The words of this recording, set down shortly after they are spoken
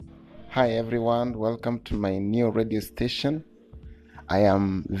Hi everyone, welcome to my new radio station. I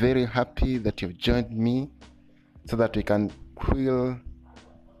am very happy that you've joined me so that we can fuel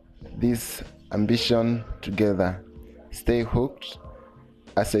this ambition together. Stay hooked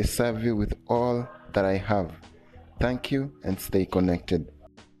as I serve you with all that I have. Thank you and stay connected.